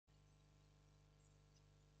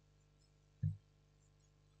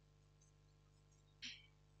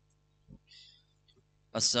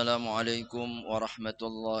Assalamualaikum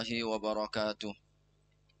warahmatullahi wabarakatuh.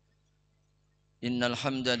 Innal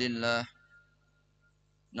hamdalillah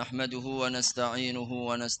nahmaduhu wa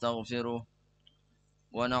nasta'inuhu wa nastaghfiruh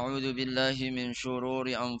wa na'udzu billahi min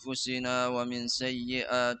shururi anfusina wa min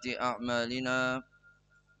sayyiati a'malina.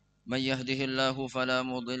 May yahdihillahu fala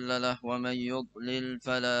mudilla lahu wa may yudlil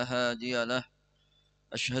fala hadiya lahu.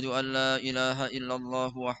 Ashhadu an la ilaha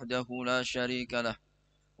illallah wahdahu la syarika lahu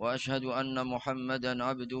wa ashhadu anna Muhammadan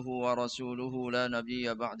abduhu wa rasuluhu la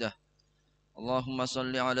nabiyya ba'dah. Allahumma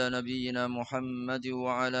salli ala nabiyyina Muhammad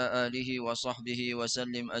wa ala alihi wa sahbihi wa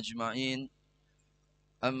sallim ajma'in.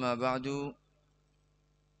 Amma ba'du.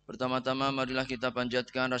 Pertama-tama marilah kita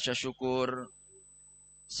panjatkan rasa syukur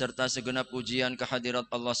serta segenap pujian kehadirat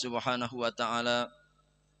Allah Subhanahu wa taala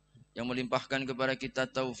yang melimpahkan kepada kita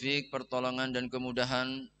taufik, pertolongan dan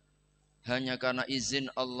kemudahan. Hanya karena izin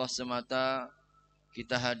Allah semata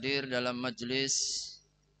kita hadir dalam majlis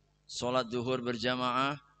salat zuhur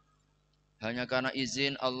berjamaah. Hanya karena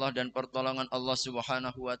izin Allah dan pertolongan Allah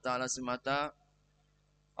Subhanahu wa taala semata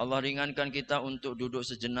Allah ringankan kita untuk duduk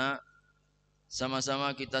sejenak.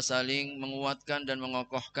 Sama-sama kita saling menguatkan dan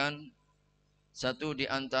mengokohkan satu di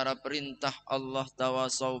antara perintah Allah,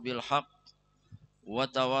 tawasau bil haq wa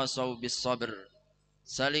tawasau bis sabr.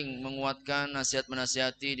 Saling menguatkan,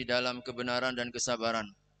 nasihat-menasihati di dalam kebenaran dan kesabaran.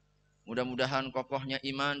 Mudah-mudahan kokohnya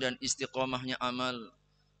iman dan istiqomahnya amal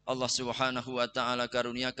Allah Subhanahu wa ta'ala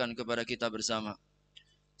karuniakan kepada kita bersama.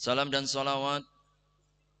 Salam dan salawat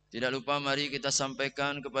tidak lupa mari kita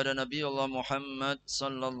sampaikan kepada Nabi Allah Muhammad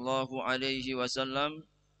sallallahu alaihi wasallam,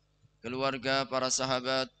 keluarga, para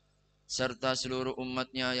sahabat serta seluruh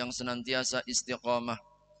umatnya yang senantiasa istiqomah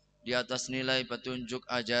di atas nilai petunjuk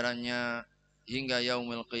ajarannya hingga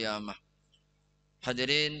yaumil qiyamah.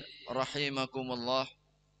 Hadirin rahimakumullah.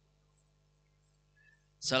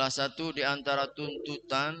 Salah satu di antara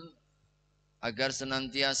tuntutan agar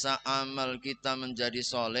senantiasa amal kita menjadi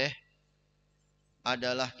soleh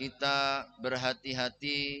adalah kita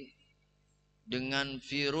berhati-hati dengan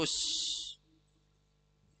virus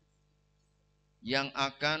yang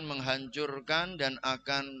akan menghancurkan dan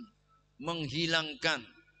akan menghilangkan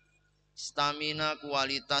stamina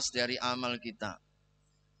kualitas dari amal kita.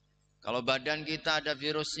 Kalau badan kita ada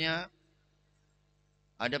virusnya,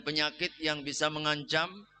 ada penyakit yang bisa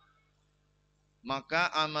mengancam, maka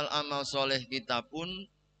amal-amal soleh kita pun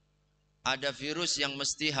ada virus yang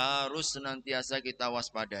mesti harus senantiasa kita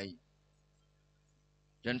waspadai.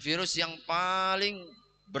 Dan virus yang paling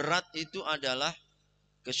berat itu adalah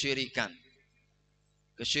kesyirikan.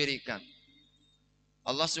 Kesyirikan.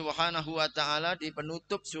 Allah Subhanahu wa ta'ala di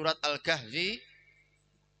penutup surat Al-Kahfi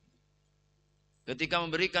ketika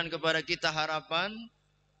memberikan kepada kita harapan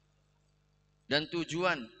dan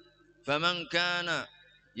tujuan, faman kana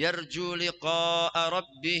yarju liqa'a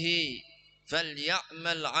rabbih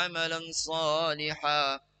faly'amal 'amalan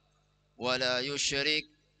shalihan wa la yusyrik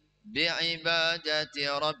bi'ibadati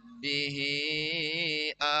rabbih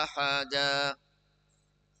ahada.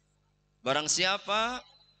 Barang siapa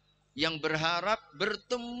yang berharap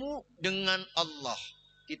bertemu dengan Allah,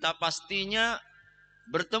 kita pastinya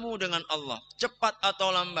bertemu dengan Allah, cepat atau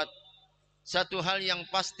lambat. Satu hal yang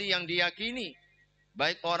pasti yang diyakini,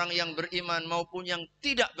 baik orang yang beriman maupun yang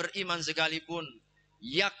tidak beriman sekalipun,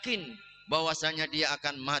 yakin bahwasanya dia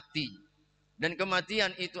akan mati. Dan kematian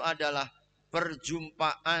itu adalah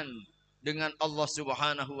perjumpaan dengan Allah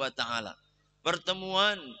Subhanahu wa ta'ala.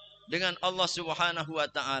 Pertemuan dengan Allah Subhanahu wa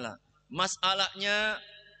ta'ala. Masalahnya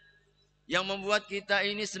yang membuat kita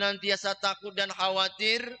ini senantiasa takut dan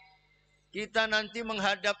khawatir, kita nanti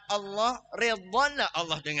menghadap Allah, redha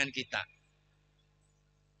Allah dengan kita.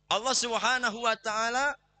 Allah Subhanahu wa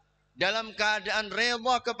ta'ala dalam keadaan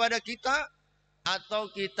redha kepada kita,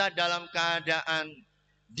 atau kita dalam keadaan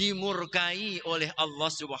dimurkai oleh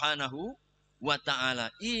Allah Subhanahu wa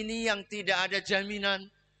ta'ala. Ini yang tidak ada jaminan.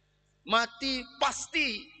 Mati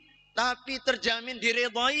pasti, tapi terjamin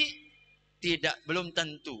diredai tidak, belum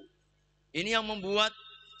tentu. Ini yang membuat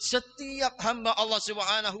setiap hamba Allah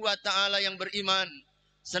Subhanahu wa ta'ala yang beriman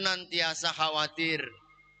senantiasa khawatir,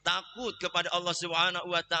 takut kepada Allah Subhanahu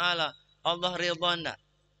wa ta'ala. Allah ridha.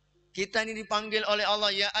 Kita ini dipanggil oleh Allah,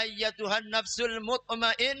 ya ayyatuhan nafsul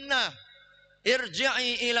mutmainnah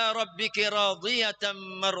irji'i ila rabbiki radiyatan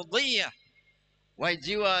mardiyah. Wahai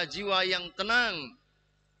jiwa-jiwa yang tenang,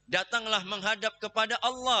 datanglah menghadap kepada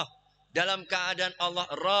Allah dalam keadaan Allah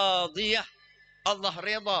radiyah, Allah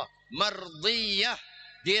ridha, mardiyah,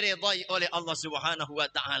 diridai oleh Allah Subhanahu wa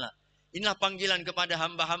ta'ala. Inilah panggilan kepada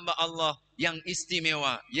hamba-hamba Allah yang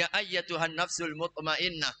istimewa. Ya ayyatuhan nafsul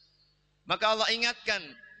mutmainnah. Maka Allah ingatkan,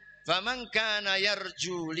 faman kana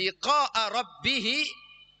yarju liqa'a rabbih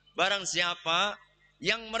barang siapa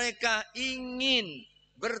yang mereka ingin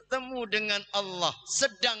bertemu dengan Allah,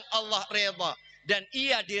 sedang Allah redha dan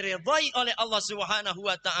ia diredhai oleh Allah Subhanahu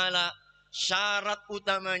wa taala, syarat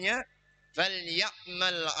utamanya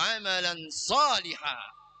falyamal amalan salihah.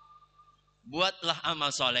 Buatlah amal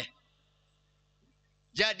soleh.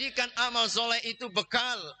 Jadikan amal soleh itu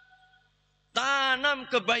bekal. Tanam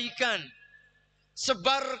kebaikan.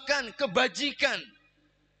 Sebarkan kebajikan.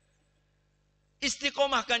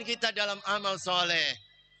 Istiqomahkan kita dalam amal soleh.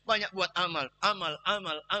 Banyak buat amal.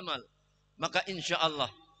 Amal. Maka insya Allah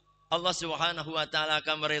Allah Subhanahu wa ta'ala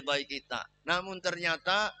akan meridai kita. Namun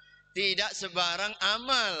ternyata tidak sebarang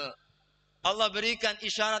amal. Allah berikan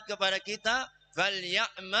isyarat kepada kita,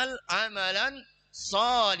 falyamal amalan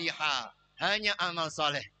salihah. Hanya amal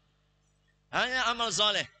soleh. Hanya amal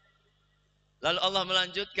soleh. Lalu Allah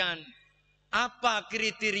melanjutkan, apa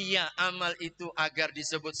kriteria amal itu agar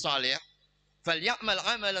disebut salih? Falyamal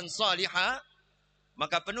amalan salihah.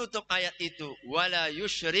 Maka penutup ayat itu, wala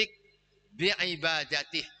yusyrik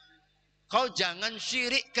bi'ibadatih. Kau jangan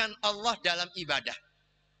syirikkan Allah dalam ibadah.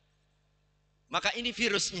 Maka ini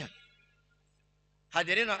virusnya.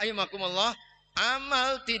 Hadirin rahimakumullah,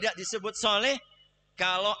 amal tidak disebut soleh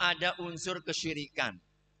kalau ada unsur kesyirikan.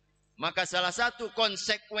 Maka salah satu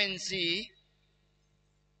konsekuensi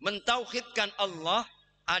mentauhidkan Allah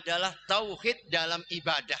adalah tauhid dalam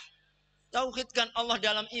ibadah. Tauhidkan Allah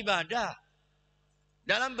dalam ibadah.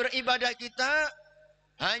 Dalam beribadah kita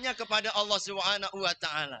hanya kepada Allah Subhanahu wa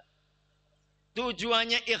ta'ala.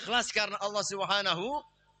 Tujuannya ikhlas karena Allah Subhanahu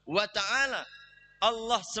wa ta'ala.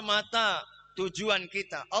 Allah semata tujuan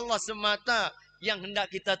kita. Allah semata yang hendak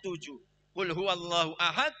kita tuju. Qul huwallahu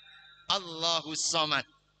ahad, Allahus samad.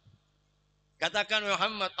 Katakan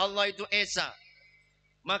Muhammad, Allah itu Esa.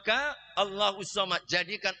 Maka Allahus samad,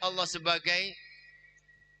 jadikan Allah sebagai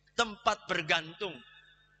tempat bergantung,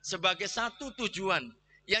 sebagai satu tujuan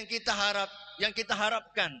yang kita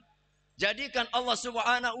harapkan. Jadikan Allah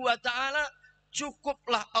Subhanahu wa ta'ala,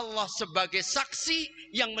 cukuplah Allah sebagai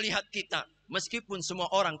saksi yang melihat kita, meskipun semua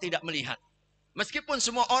orang tidak melihat. Meskipun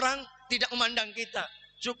semua orang tidak memandang kita,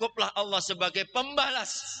 cukuplah Allah sebagai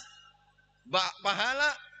pembalas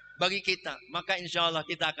pahala bagi kita. Maka insya Allah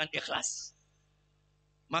kita akan ikhlas.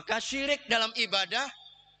 Maka syirik dalam ibadah,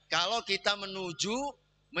 kalau kita menuju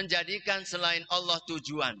menjadikan selain Allah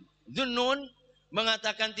tujuan. Dzunun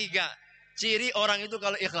mengatakan 3 ciri orang itu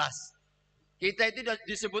kalau ikhlas. Kita itu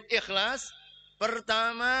disebut ikhlas.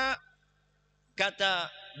 Pertama, kata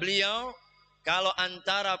beliau, kalau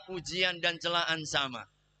antara pujian dan celaan sama.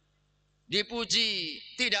 Dipuji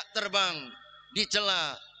tidak terbang,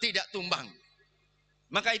 dicela tidak tumbang.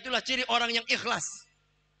 Maka itulah ciri orang yang ikhlas.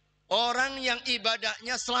 Orang yang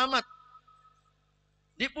ibadahnya selamat.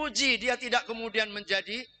 Dipuji, dia tidak kemudian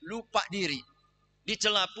menjadi lupa diri.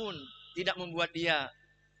 Dicela pun tidak membuat dia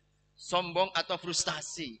sombong atau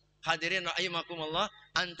frustasi. Hadirin rahimakumullah,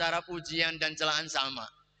 antara pujian dan celaan sama.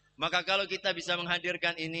 Maka kalau kita bisa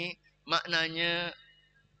menghadirkan ini, maknanya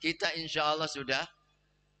kita insya Allah sudah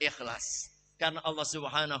ikhlas. Karena Allah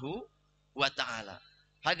Subhanahu wa ta'ala.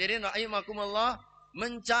 Hadirin rahimakumullah,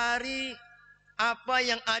 mencari apa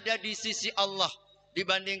yang ada di sisi Allah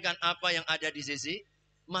dibandingkan apa yang ada di sisi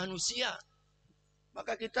manusia.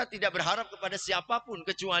 Maka kita tidak berharap kepada siapapun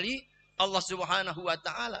kecuali Allah Subhanahu wa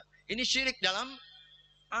ta'ala. Ini syirik dalam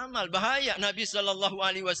amal. Bahaya. Nabi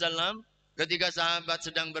SAW ketika sahabat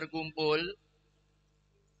sedang berkumpul,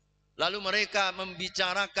 lalu mereka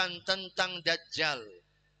membicarakan tentang Dajjal.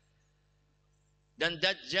 Dan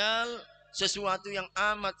Dajjal sesuatu yang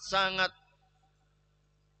amat sangat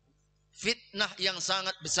fitnah yang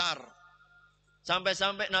sangat besar.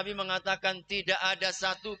 Sampai-sampai Nabi mengatakan tidak ada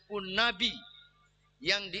satupun Nabi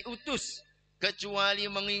yang diutus kecuali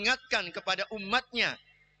mengingatkan kepada umatnya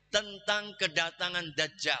tentang kedatangan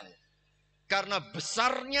Dajjal. Karena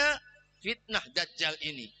besarnya fitnah Dajjal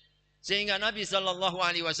ini. Sehingga Nabi SAW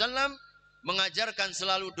mengajarkan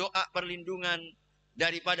selalu doa perlindungan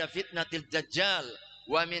daripada fitnatil Dajjal.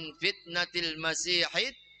 Wa min fitnatil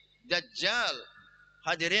masihid Dajjal.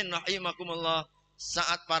 Hadirin rahimakumullah,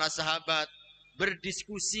 saat para sahabat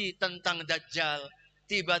berdiskusi tentang Dajjal,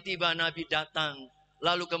 tiba-tiba Nabi datang.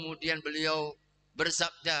 Lalu kemudian beliau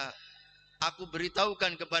bersabda, aku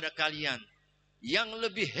beritahukan kepada kalian yang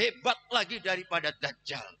lebih hebat lagi daripada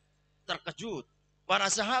Dajjal. Terkejut para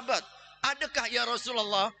sahabat, adakah ya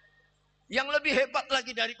Rasulullah yang lebih hebat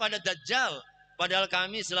lagi daripada Dajjal? Padahal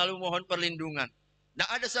kami selalu mohon perlindungan. Tidak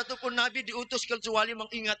ada satupun Nabi diutus kecuali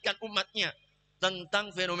mengingatkan umatnya tentang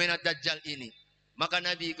fenomena Dajjal ini. Maka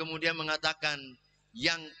Nabi kemudian mengatakan,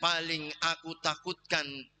 yang paling aku takutkan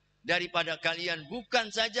daripada kalian bukan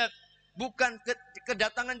saja bukan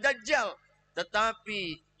kedatangan Dajjal,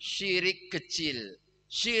 tetapi syirik kecil,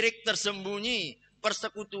 syirik tersembunyi,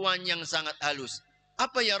 persekutuan yang sangat halus.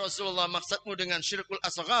 Apa ya Rasulullah maksudmu dengan syirkul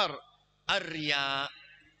asghar? Arya,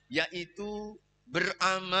 yaitu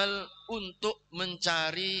beramal untuk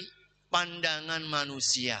mencari pandangan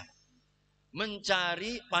manusia,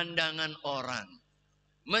 mencari pandangan orang,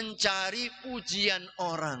 mencari pujian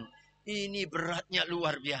orang. Ini beratnya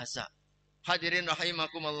luar biasa. Hadirin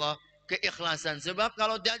rahimakumullah, keikhlasan. Sebab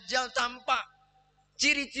kalau Dajjal tampak,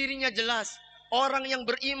 ciri-cirinya jelas. Orang yang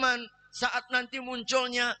beriman saat nanti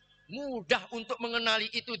munculnya mudah untuk mengenali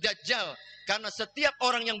itu Dajjal. Karena setiap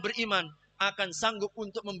orang yang beriman akan sanggup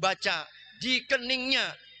untuk membaca. Di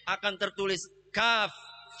keningnya akan tertulis kaf,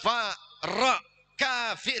 fa, ra,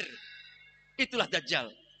 kafir. Itulah Dajjal.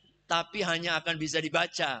 Tapi hanya akan bisa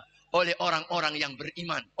dibaca oleh orang-orang yang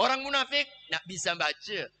beriman. Orang munafik tidak bisa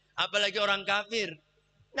baca. Apalagi orang kafir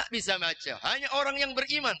tidak bisa baca. Hanya orang yang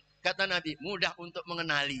beriman. Kata Nabi, mudah untuk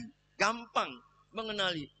mengenali. Gampang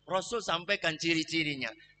mengenali. Rasul sampaikan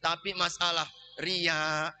ciri-cirinya. Tapi masalah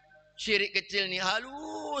riya, syirik kecil ini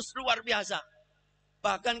halus luar biasa.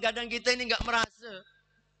 Bahkan kadang kita ini nggak merasa.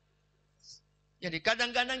 Jadi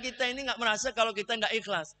kadang-kadang kita ini nggak merasa kalau kita nggak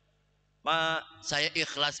ikhlas. Pak, saya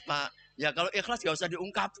ikhlas Pak. Ya kalau ikhlas gak usah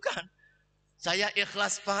diungkapkan. Saya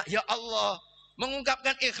ikhlas Pak. Ya Allah,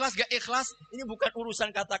 mengungkapkan ikhlas gak ikhlas, ini bukan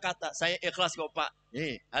urusan kata-kata. Saya ikhlas kok Pak.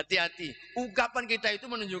 Hati-hati. Ungkapan kita itu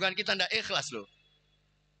menunjukkan kita tidak ikhlas loh.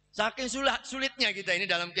 Saking sulitnya kita ini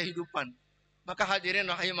dalam kehidupan. Maka hadirin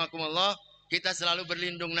rahimakumullah, kita selalu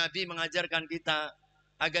berlindung. Nabi mengajarkan kita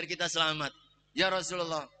agar kita selamat. Ya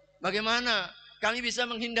Rasulullah, bagaimana kami bisa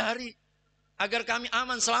menghindari agar kami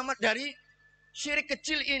aman selamat dari syirik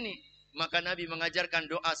kecil ini? Maka Nabi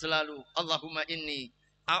mengajarkan doa selalu. Allahumma inni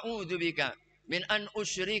a'udzubika min an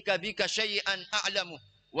usyrika bika syai'an a'lamu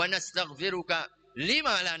wa nastaghfiruka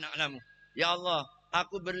lima la na'lamu. Ya Allah,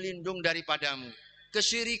 aku berlindung daripadamu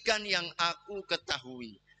kesyirikan yang aku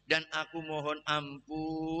ketahui, dan aku mohon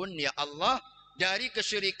ampun ya Allah dari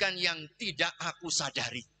kesyirikan yang tidak aku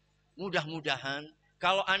sadari. Mudah-mudahan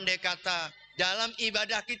kalau andai kata dalam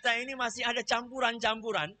ibadah kita ini masih ada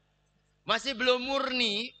campuran-campuran, masih belum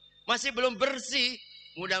murni, masih belum bersih,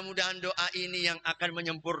 mudah-mudahan doa ini yang akan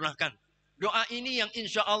menyempurnakan. Doa ini yang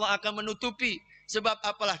insya Allah akan menutupi. Sebab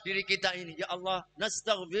apalah diri kita ini. Ya Allah,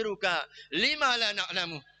 nastaghfiruka lima la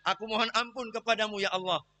na'lamu. Aku mohon ampun kepadamu ya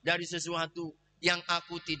Allah dari sesuatu yang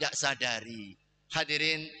aku tidak sadari.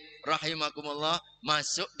 Hadirin rahimakumullah,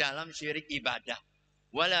 masuk dalam syirik ibadah.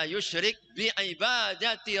 Wala yusyrik bi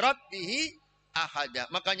ibadati rabbih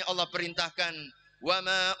ahada. Makanya Allah perintahkan, wa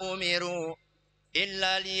ma umiru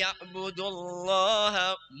illa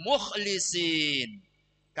liya'budullaha mukhlisin.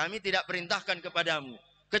 Kami tidak perintahkan kepadamu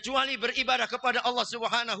kecuali beribadah kepada Allah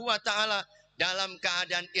Subhanahu wa taala dalam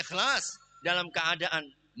keadaan ikhlas, dalam keadaan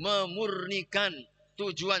memurnikan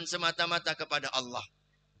tujuan semata-mata kepada Allah.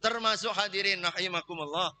 Termasuk hadirin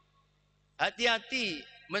rahimakumullah, hati-hati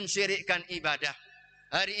mensyirikkan ibadah.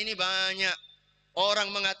 Hari ini banyak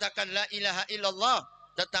orang mengatakan la ilaha illallah,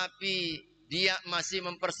 tetapi dia masih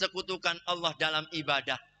mempersekutukan Allah dalam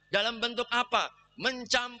ibadah. Dalam bentuk apa?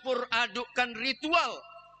 Mencampur adukkan ritual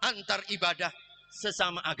antar ibadah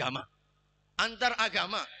sesama agama. Antar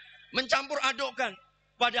agama. Mencampur adukkan.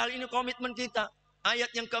 Padahal ini komitmen kita.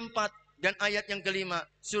 Ayat yang keempat dan ayat yang kelima.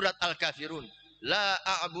 Surat Al-Kafirun. La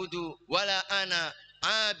a'budu wala ana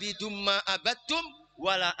abidum ma abattum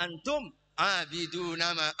wala antum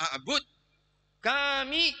abiduna ma a'bud.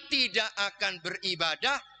 Kami tidak akan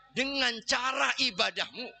beribadah dengan cara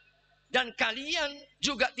ibadahmu, dan kalian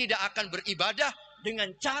juga tidak akan beribadah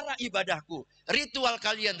dengan cara ibadahku. Ritual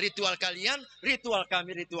kalian, ritual kalian, ritual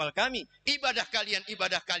kami, ritual kami. Ibadah kalian,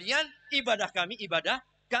 ibadah kalian, ibadah kami, ibadah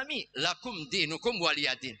kami. Lakum dinukum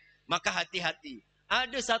waliyadin. Maka hati-hati.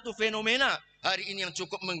 Ada satu fenomena hari ini yang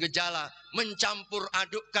cukup menggejala, mencampur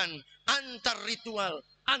adukkan antar ritual,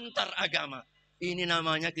 antar agama. Ini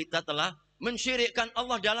namanya kita telah mensyirikkan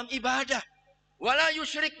Allah dalam ibadah. Wala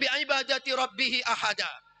yusyrik bi ibadati rabbih ahada.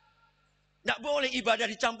 Tidak boleh ibadah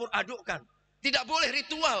dicampur adukkan. Tidak boleh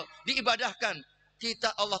ritual diibadahkan.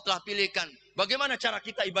 Kita Allah telah pilihkan. Bagaimana cara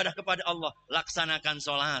kita ibadah kepada Allah? Laksanakan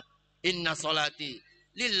sholat. Inna sholati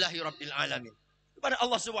lillahi rabbil alamin. Kepada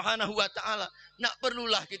Allah Subhanahu wa ta'ala. Tidak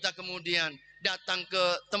perlulah kita kemudian datang ke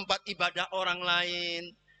tempat ibadah orang lain.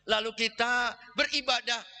 Lalu kita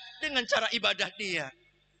beribadah dengan cara ibadah dia.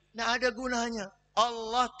 Tidak ada gunanya.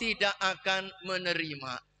 Allah tidak akan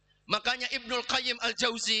menerima. Makanya Ibnul Qayyim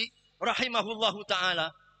Al-Jauzi rahimahullahu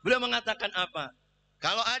ta'ala, beliau mengatakan apa?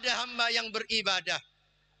 Kalau ada hamba yang beribadah,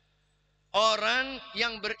 orang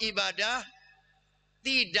yang beribadah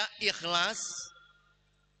tidak ikhlas,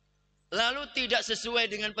 lalu tidak sesuai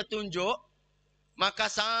dengan petunjuk,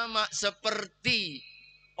 maka sama seperti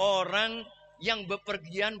orang yang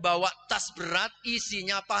bepergian bawa tas berat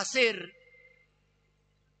isinya pasir.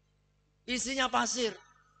 Isinya pasir.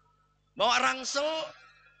 Bawa rangsel,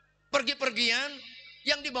 pergi-pergian,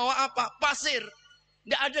 yang dibawa apa? Pasir.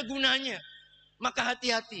 Tidak ada gunanya. Maka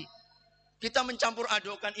hati-hati. Kita mencampur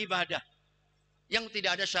adukkan ibadah yang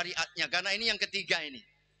tidak ada syariatnya. Karena ini yang ketiga ini.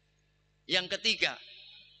 Yang ketiga,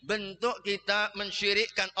 bentuk kita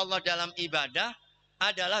mensyirikkan Allah dalam ibadah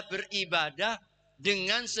adalah beribadah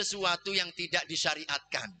dengan sesuatu yang tidak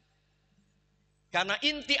disyariatkan. Karena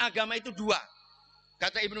inti agama itu dua.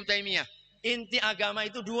 Kata Ibnu Taimiyah, inti agama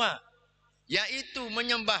itu dua. Yaitu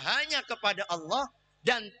menyembah hanya kepada Allah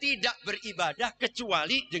dan tidak beribadah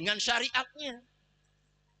kecuali dengan syariatnya.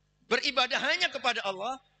 Beribadah hanya kepada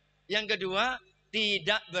Allah. Yang kedua,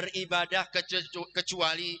 tidak beribadah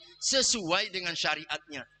kecuali sesuai dengan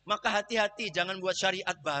syariatnya. Maka hati-hati, jangan buat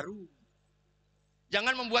syariat baru.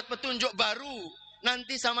 Jangan membuat petunjuk baru.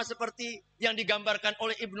 Nanti sama seperti yang digambarkan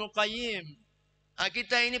oleh Ibnu Qayyim. Nah,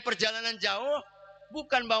 kita ini perjalanan jauh,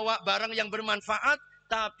 bukan bawa barang yang bermanfaat,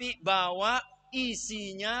 tapi bawa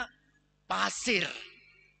isinya pasir.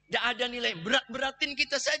 Tidak ada nilai, berat-beratin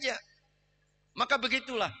kita saja. Maka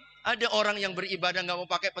begitulah, ada orang yang beribadah nggak mau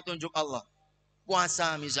pakai petunjuk Allah.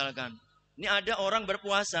 Puasa misalkan. Ini ada orang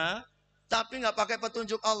berpuasa, tapi nggak pakai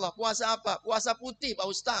petunjuk Allah. Puasa apa? Puasa putih, Pak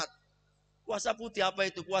Ustadz. Puasa putih apa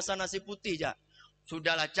itu? Puasa nasi putih ya.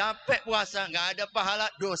 Sudahlah, capek puasa, nggak ada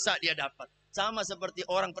pahala, dosa dia dapat. Sama seperti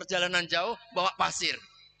orang perjalanan jauh bawa pasir.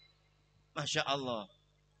 Masya Allah.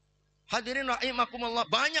 Hadirin rahimakumullah,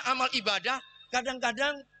 banyak amal ibadah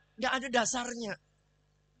kadang-kadang nggak ada dasarnya,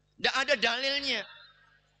 nggak ada dalilnya,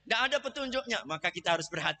 nggak ada petunjuknya. Maka kita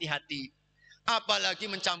harus berhati-hati. Apalagi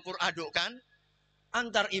mencampur adukkan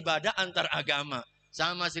antar ibadah, antar agama.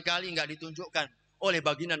 Sama sekali nggak ditunjukkan oleh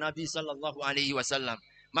baginda Nabi Sallallahu Alaihi Wasallam.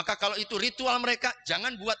 Maka kalau itu ritual mereka,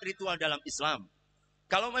 jangan buat ritual dalam Islam.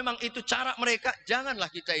 Kalau memang itu cara mereka, janganlah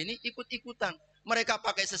kita ini ikut-ikutan. Mereka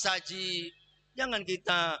pakai sesaji, jangan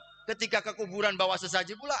kita ketika ke kuburan bawa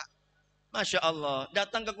sesaji pula. Masya Allah,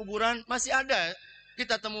 datang ke kuburan masih ada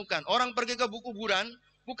kita temukan. Orang pergi ke kuburan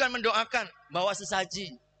bukan mendoakan, bawa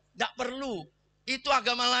sesaji. Tidak perlu, itu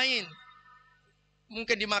agama lain.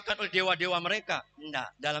 Mungkin dimakan oleh dewa-dewa mereka.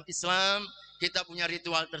 Tidak, dalam Islam kita punya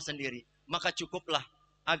ritual tersendiri. Maka cukuplah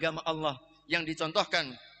agama Allah yang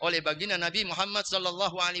dicontohkan oleh baginda Nabi Muhammad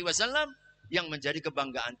Sallallahu Alaihi Wasallam yang menjadi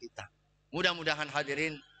kebanggaan kita. Mudah-mudahan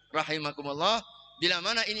hadirin rahimakumullah, bila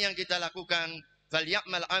mana ini yang kita lakukan,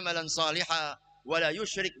 falyamal amalan salihah wa la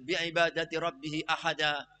yusyrik bi ibadati rabbih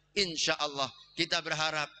ahada. Insyaallah kita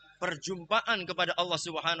berharap perjumpaan kepada Allah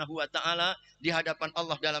Subhanahu wa taala di hadapan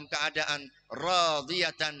Allah dalam keadaan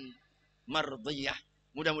radiyatan mardiyah.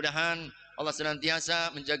 Mudah-mudahan Allah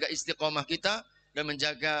senantiasa menjaga istiqomah kita dan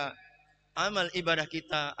menjaga amal ibadah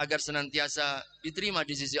kita agar senantiasa diterima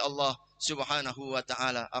di sisi Allah Subhanahu wa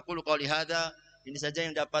taala. Aqulu qouli hadza, ini saja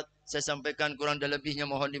yang dapat saya sampaikan, kurang dan lebihnya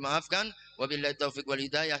mohon dimaafkan. Wabillahi taufiq wal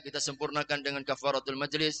hidayah. Kita sempurnakan dengan kafaratul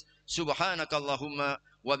majlis. Subhanakallahumma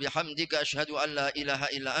wa bihamdika asyhadu an la ilaha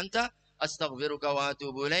illa anta astaghfiruka wa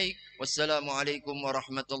atubu ilaik. Wassalamu alaikum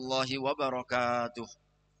warahmatullahi wabarakatuh.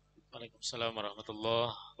 Waalaikumsalam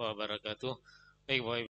warahmatullahi wabarakatuh. Baik,